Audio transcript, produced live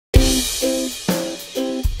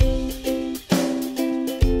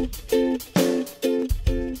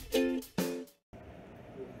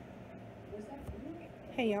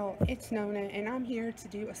y'all, it's Nona, and I'm here to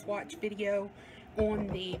do a swatch video on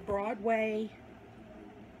the Broadway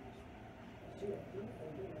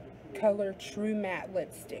Color True Matte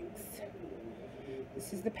Lipsticks.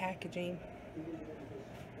 This is the packaging.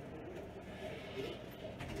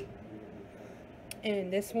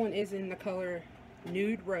 And this one is in the color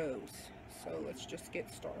Nude Rose. So let's just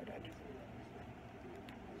get started.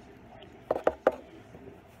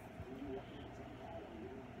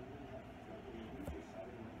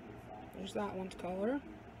 There's that one's color.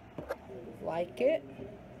 Like it.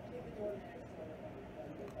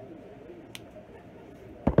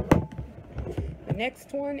 The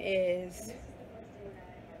next one is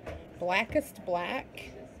Blackest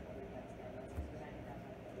Black.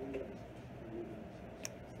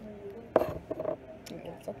 It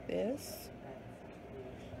looks like this.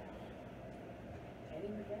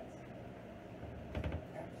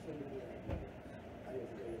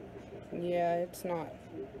 Yeah, it's not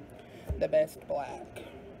the best black.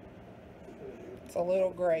 It's a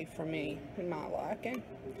little gray for me in my liking.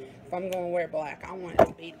 If I'm going to wear black, I want it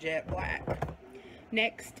to be jet black.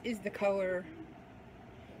 Next is the color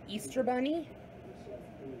Easter Bunny.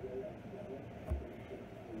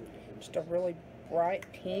 Just a really bright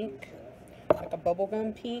pink, like a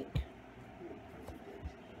bubblegum pink.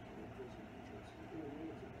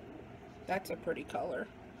 That's a pretty color.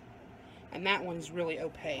 And that one's really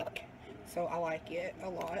opaque, so I like it a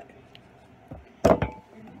lot.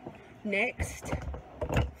 Next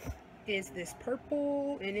is this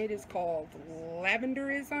purple, and it is called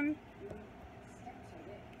Lavenderism.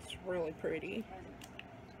 It's really pretty.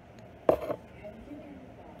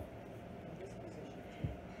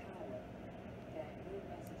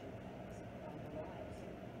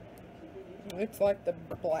 It's like the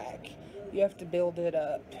black. You have to build it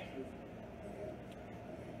up.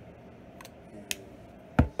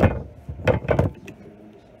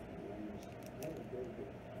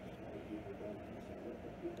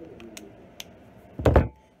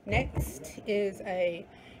 Next is a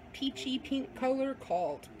peachy pink color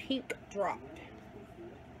called Pink Drop.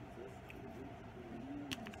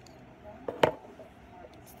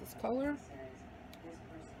 It's this color.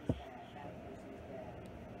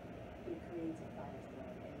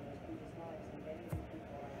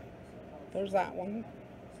 There's that one.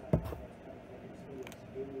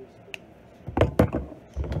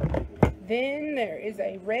 Then there is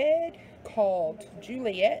a red called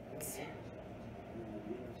Juliet.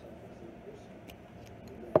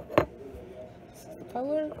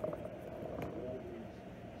 Color.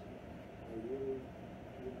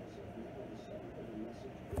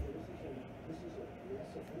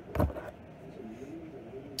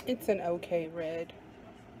 It's an okay red.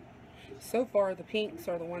 So far the pinks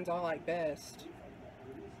are the ones I like best.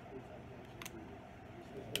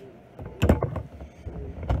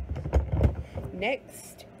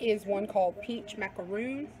 Next is one called Peach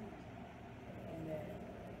Macaroon.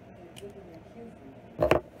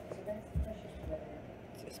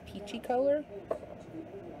 Peachy color.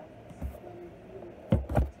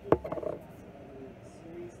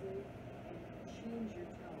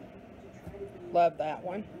 Love that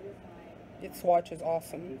one. Its swatch is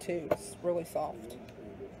awesome too. It's really soft.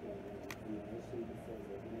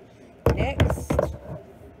 Next,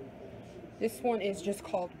 this one is just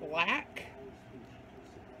called Black.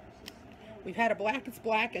 We've had a Blackest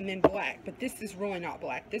Black and then black, but this is really not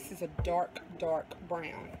black. This is a dark, dark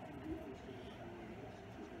brown.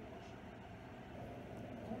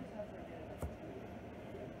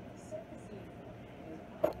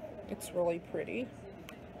 It's really pretty.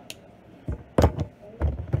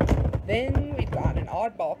 Then we've got an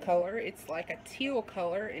oddball color. It's like a teal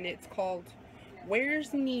color, and it's called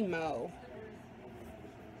Where's Nemo?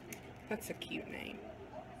 That's a cute name.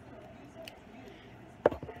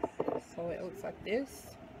 So it looks like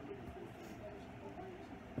this.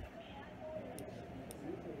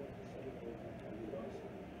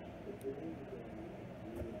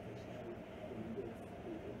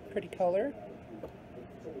 Pretty color.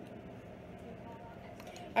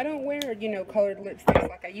 I don't wear, colored lipsticks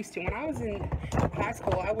like I used to. When I was in high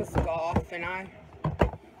school, I was goth, and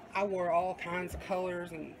I wore all kinds of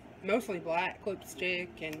colors, and mostly black lipstick,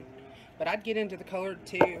 but I'd get into the colored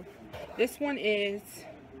too. This one is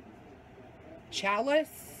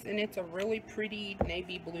Chalice, and it's a really pretty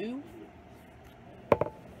navy blue.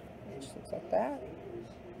 It just looks like that.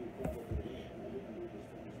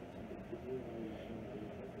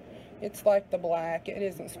 It's like the black. It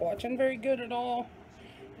isn't swatching very good at all.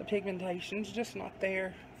 The pigmentation's just not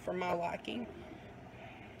there for my liking.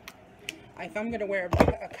 If I'm going to wear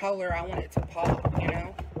a color, I want it to pop, you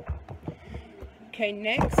know. Okay,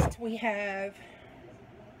 next we have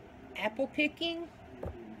apple picking.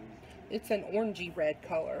 It's an orangey red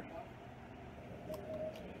color.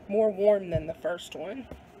 More warm than the first one.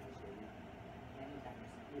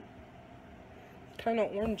 Kind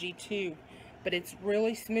of orangey too, but it's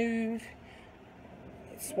really smooth.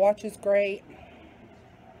 Swatch is great.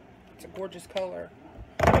 It's a gorgeous color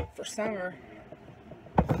for summer.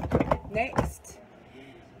 Next,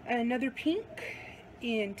 another pink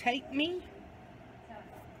in Take Me.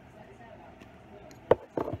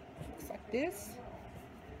 Looks like this.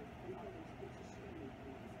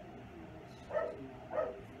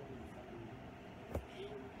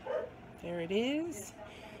 There it is.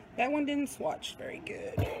 That one didn't swatch very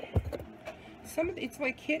good. It's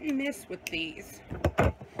like hit and miss with these.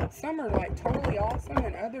 Some are like totally awesome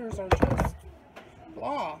and others are just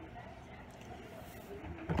blah.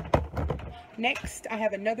 Next, I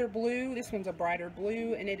have another blue. This one's a brighter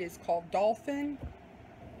blue and it is called Dolphin.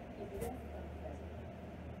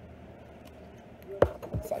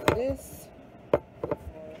 Looks like this.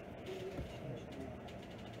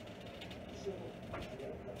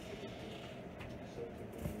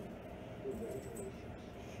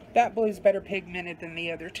 That blue's better pigmented than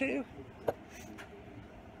the other two.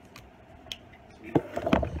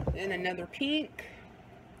 And another pink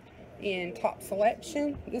in Top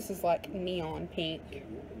Selection. This is like neon pink.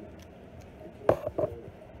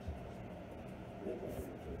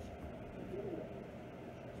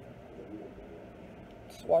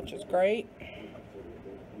 Swatch is great.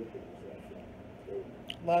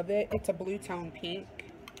 Love it. It's a blue tone pink.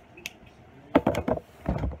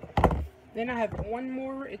 Then I have one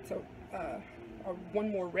more. It's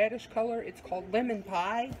one more reddish color. It's called Lemon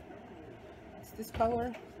Pie. It's this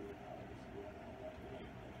color.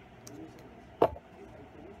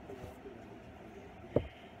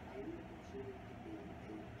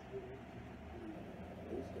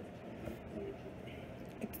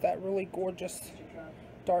 It's that really gorgeous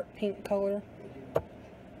dark pink color.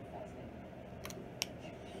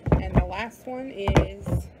 And the last one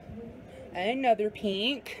is another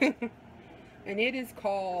pink. And it is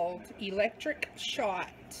called Electric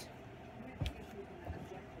Shot.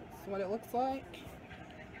 That's what it looks like.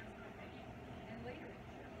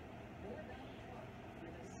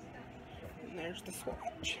 And there's the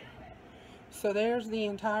swatch. So there's the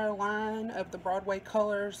entire line of the Broadway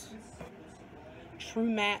Colors True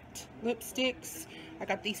Matte lipsticks. I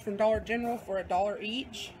got these from Dollar General for $1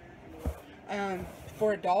 each.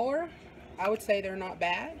 For $1, I would say they're not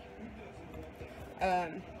bad.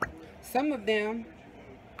 Some of them,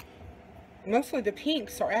 mostly the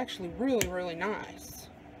pinks, are actually really, really nice.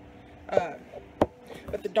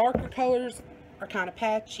 But the darker colors are kind of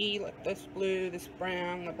patchy, like this blue, this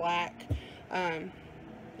brown, the black,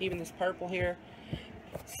 even this purple here.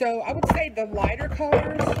 So I would say the lighter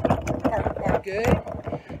colors are good,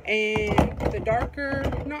 and the darker,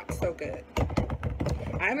 not so good.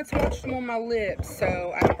 I haven't swatched them on my lips,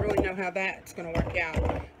 so I don't really know how that's going to work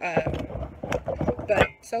out. But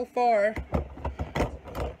so far,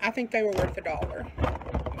 I think they were worth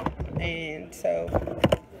 $1. And so,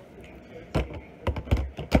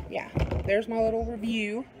 yeah, there's my little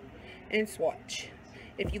review and swatch.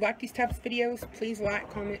 If you like these types of videos, please like,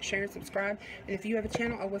 comment, share, and subscribe. And if you have a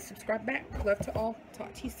channel, I will subscribe back. Love to all.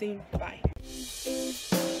 Talk to you soon. Bye.